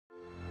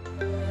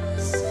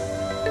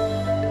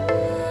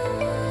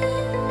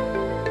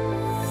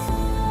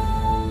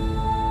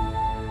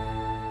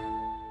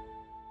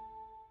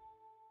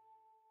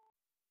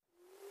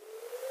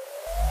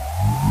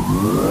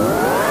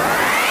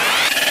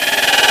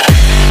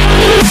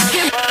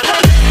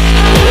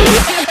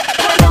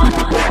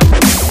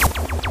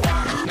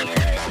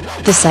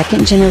The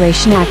second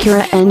generation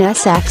Acura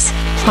NSX,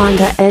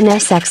 Honda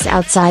NSX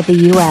outside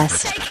the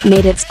US,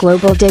 made its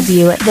global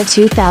debut at the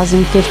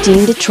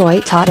 2015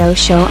 Detroit Auto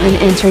Show and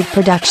entered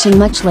production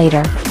much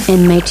later,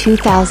 in May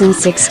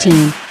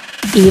 2016.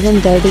 Even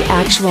though the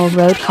actual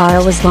road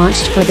car was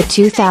launched for the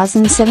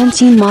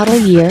 2017 model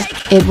year,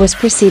 it was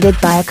preceded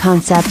by a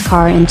concept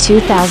car in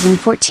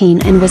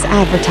 2014 and was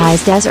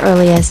advertised as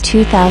early as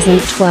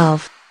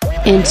 2012.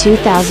 In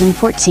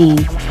 2014,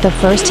 the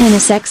first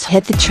NSX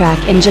hit the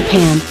track in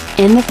Japan,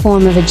 in the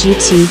form of a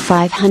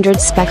GT500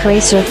 spec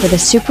racer for the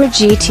Super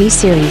GT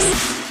series.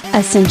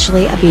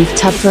 Essentially a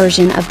beefed-up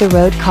version of the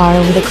road car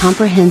with a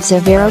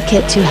comprehensive aero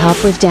kit to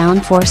help with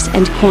downforce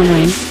and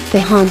cornering,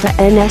 the Honda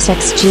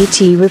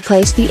nsx-gt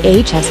replaced the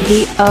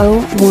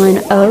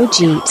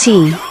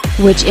HSV010GT,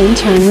 which in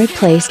turn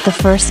replaced the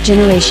first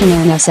generation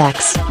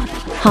NSX.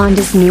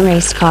 Honda's new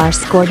race car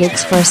scored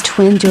its first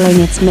win during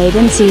its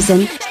maiden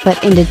season,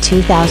 but ended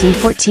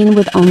 2014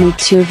 with only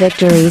 2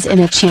 victories in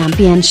a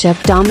championship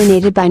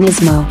dominated by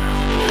Nismo.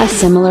 A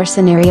similar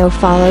scenario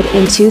followed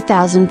in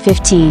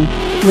 2015,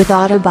 with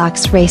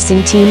Autobox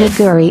racing team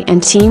Aguri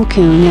and team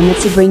Kun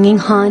Yamitsu bringing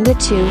Honda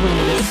 2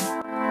 wins.